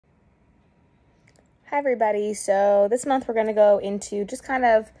Hi everybody, so this month we're going to go into just kind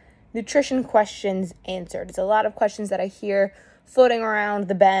of nutrition questions answered. It's a lot of questions that I hear floating around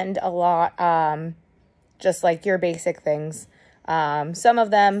the bend a lot, just like your basic things. Some of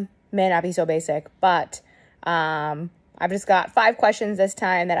them may not be so basic, but I've just got 5 questions this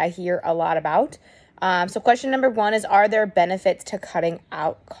time that I hear a lot about. So question number 1 is, are there benefits to cutting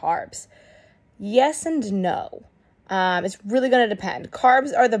out carbs? Yes and no. It's really going to depend.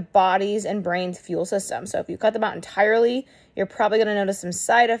 Carbs are the body's and brain's fuel system. So if you cut them out entirely, you're probably going to notice some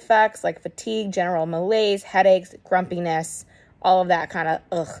side effects like fatigue, general malaise, headaches, grumpiness, all of that kind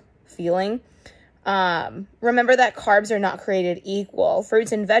of feeling. Remember that carbs are not created equal.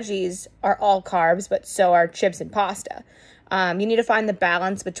 Fruits and veggies are all carbs, but so are chips and pasta. You need to find the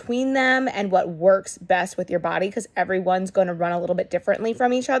balance between them and what works best with your body, because everyone's going to run a little bit differently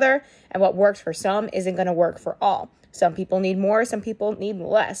from each other, and what works for some isn't going to work for all. Some people need more, some people need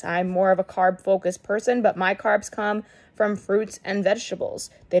less. I'm more of a carb-focused person, but my carbs come from fruits and vegetables.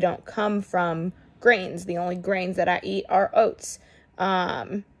 They don't come from grains. The only grains that I eat are oats.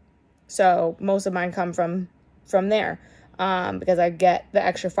 So most of mine come from there, because I get the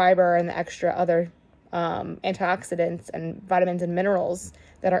extra fiber and the extra other antioxidants and vitamins and minerals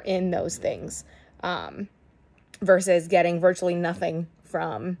that are in those things, versus getting virtually nothing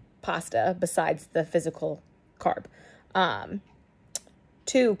from pasta besides the physical carb.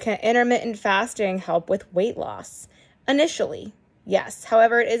 2, can intermittent fasting help with weight loss? Initially, yes.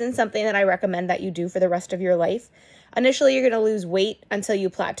 However, it isn't something that I recommend that you do for the rest of your life. Initially, you're going to lose weight until you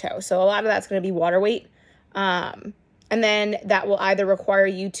plateau. So a lot of that's going to be water weight. And then that will either require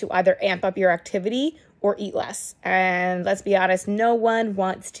you to either amp up your activity or eat less. And let's be honest, no one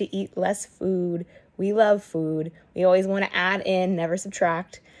wants to eat less food. We love food. We always want to add in, never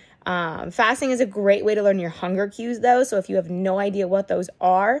subtract. Fasting is a great way to learn your hunger cues, though. So if you have no idea what those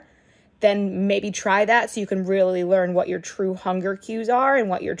are, then maybe try that so you can really learn what your true hunger cues are and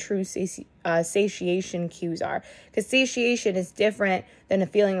what your true satiation cues are. Because satiation is different than the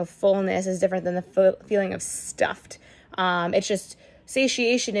feeling of fullness, is different than the feeling of stuffed. It's just,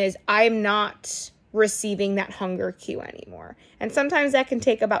 satiation is, I'm not receiving that hunger cue anymore. And sometimes that can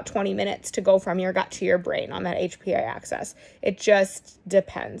take about 20 minutes to go from your gut to your brain on that HPA axis. It just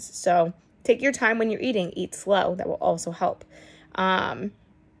depends. So take your time when you're eating. Eat slow. That will also help. Yeah,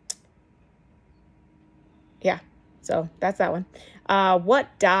 so that's that one.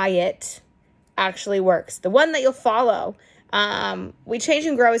 What diet actually works? The one that you'll follow. We change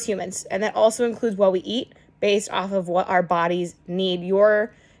and grow as humans, and that also includes what we eat based off of what our bodies need.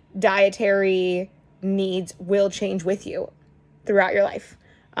 Your dietary needs will change with you throughout your life.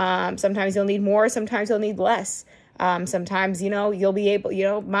 Sometimes you'll need more, sometimes you'll need less. Sometimes, you'll be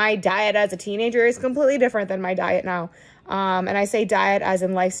able, my diet as a teenager is completely different than my diet now. And I say diet as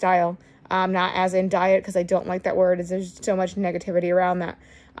in lifestyle, not as in diet, because I don't like that word. There's so much negativity around that.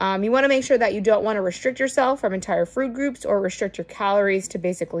 You want to make sure that you don't want to restrict yourself from entire food groups or restrict your calories to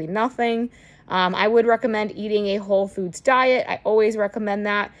basically nothing. I would recommend eating a whole foods diet. I always recommend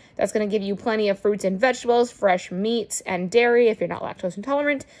that. That's going to give you plenty of fruits and vegetables, fresh meats and dairy if you're not lactose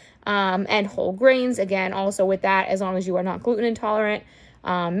intolerant, and whole grains. Again, also with that, as long as you are not gluten intolerant.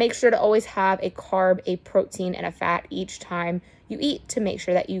 Make sure to always have a carb, a protein, and a fat each time you eat to make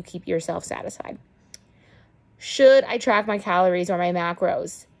sure that you keep yourself satisfied. Should I track my calories or my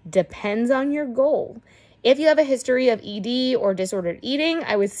macros? Depends on your goal. If you have a history of ED or disordered eating,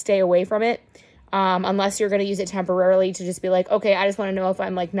 I would stay away from it, unless you're going to use it temporarily to just be like, okay, I just want to know if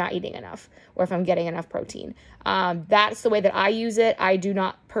I'm not eating enough or if I'm getting enough protein. That's the way that I use it. I do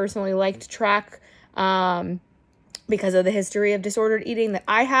not personally like to track because of the history of disordered eating that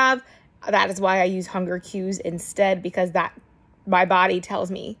I have. That is why I use hunger cues instead, because that my body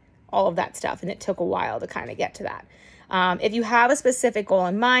tells me all of that stuff, and it took a while to kind of get to that. If you have a specific goal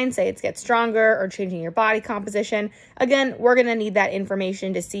in mind, say it's get stronger or changing your body composition, again, we're going to need that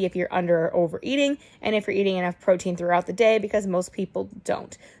information to see if you're under or overeating and if you're eating enough protein throughout the day, because most people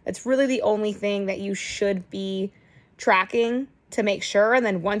don't. That's really the only thing that you should be tracking to make sure. And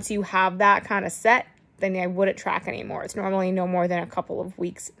then once you have that kind of set, then I wouldn't track anymore. It's normally no more than a couple of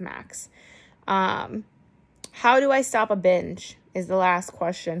weeks max. How do I stop a binge is the last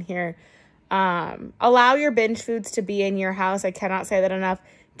question here. Allow your binge foods to be in your house. I cannot say that enough.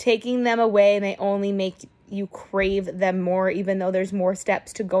 Taking them away may only make you crave them more, even though there's more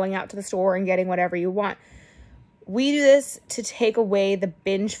steps to going out to the store and getting whatever you want. We do this to take away the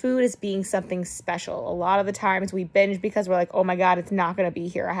binge food as being something special. A lot of the times we binge because we're like, oh my God, it's not going to be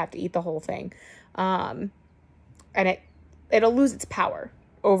here. I have to eat the whole thing. And it'll lose its power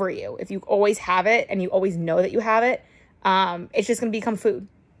over you. If you always have it and you always know that you have it, it's just going to become food.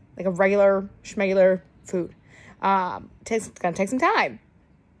 like a regular schmegular food. It's going to take some time,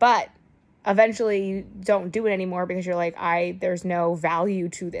 but eventually you don't do it anymore because you're like, there's no value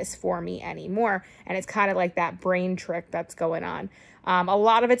to this for me anymore. And it's kind of like that brain trick that's going on. A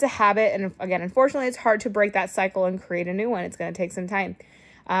lot of it's a habit. And again, unfortunately, it's hard to break that cycle and create a new one. It's going to take some time.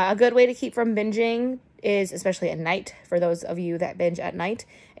 A good way to keep from binging is, especially at night, for those of you that binge at night,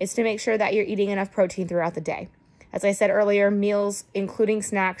 is to make sure that you're eating enough protein throughout the day. As I said earlier, meals, including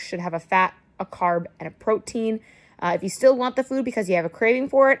snacks, should have a fat, a carb, and a protein. If you still want the food because you have a craving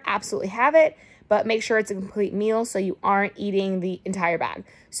for it, absolutely have it, but make sure it's a complete meal so you aren't eating the entire bag.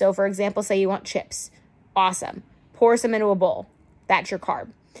 So for example, say you want chips. Awesome. Pour some into a bowl. That's your carb.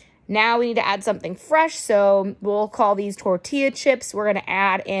 Now we need to add something fresh, so we'll call these tortilla chips. We're going to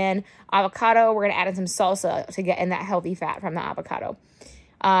add in avocado. We're going to add in some salsa to get in that healthy fat from the avocado.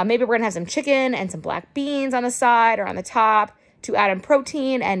 Maybe we're going to have some chicken and some black beans on the side or on the top to add in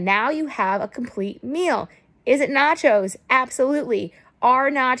protein, and now you have a complete meal. Is it nachos? Absolutely. Are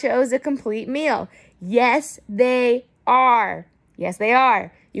nachos a complete meal? Yes, they are. Yes, they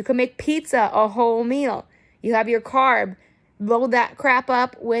are. You can make pizza a whole meal. You have your carb. Load that crap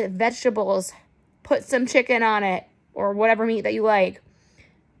up with vegetables. Put some chicken on it or whatever meat that you like.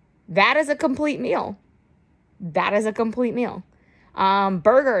 That is a complete meal. That is a complete meal.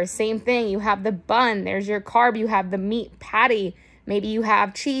 Burgers, same thing. You have the bun. There's your carb. You have the meat patty. Maybe you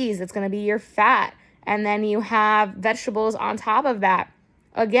have cheese. That's going to be your fat. And then you have vegetables on top of that.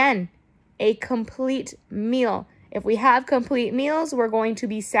 Again, a complete meal. If we have complete meals, we're going to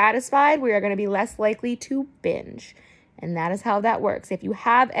be satisfied. We are going to be less likely to binge. And that is how that works. If you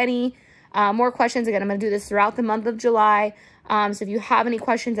have any more questions, again, I'm going to do this throughout the month of July. So if you have any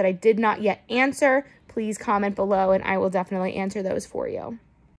questions that I did not yet answer, please comment below and I will definitely answer those for you.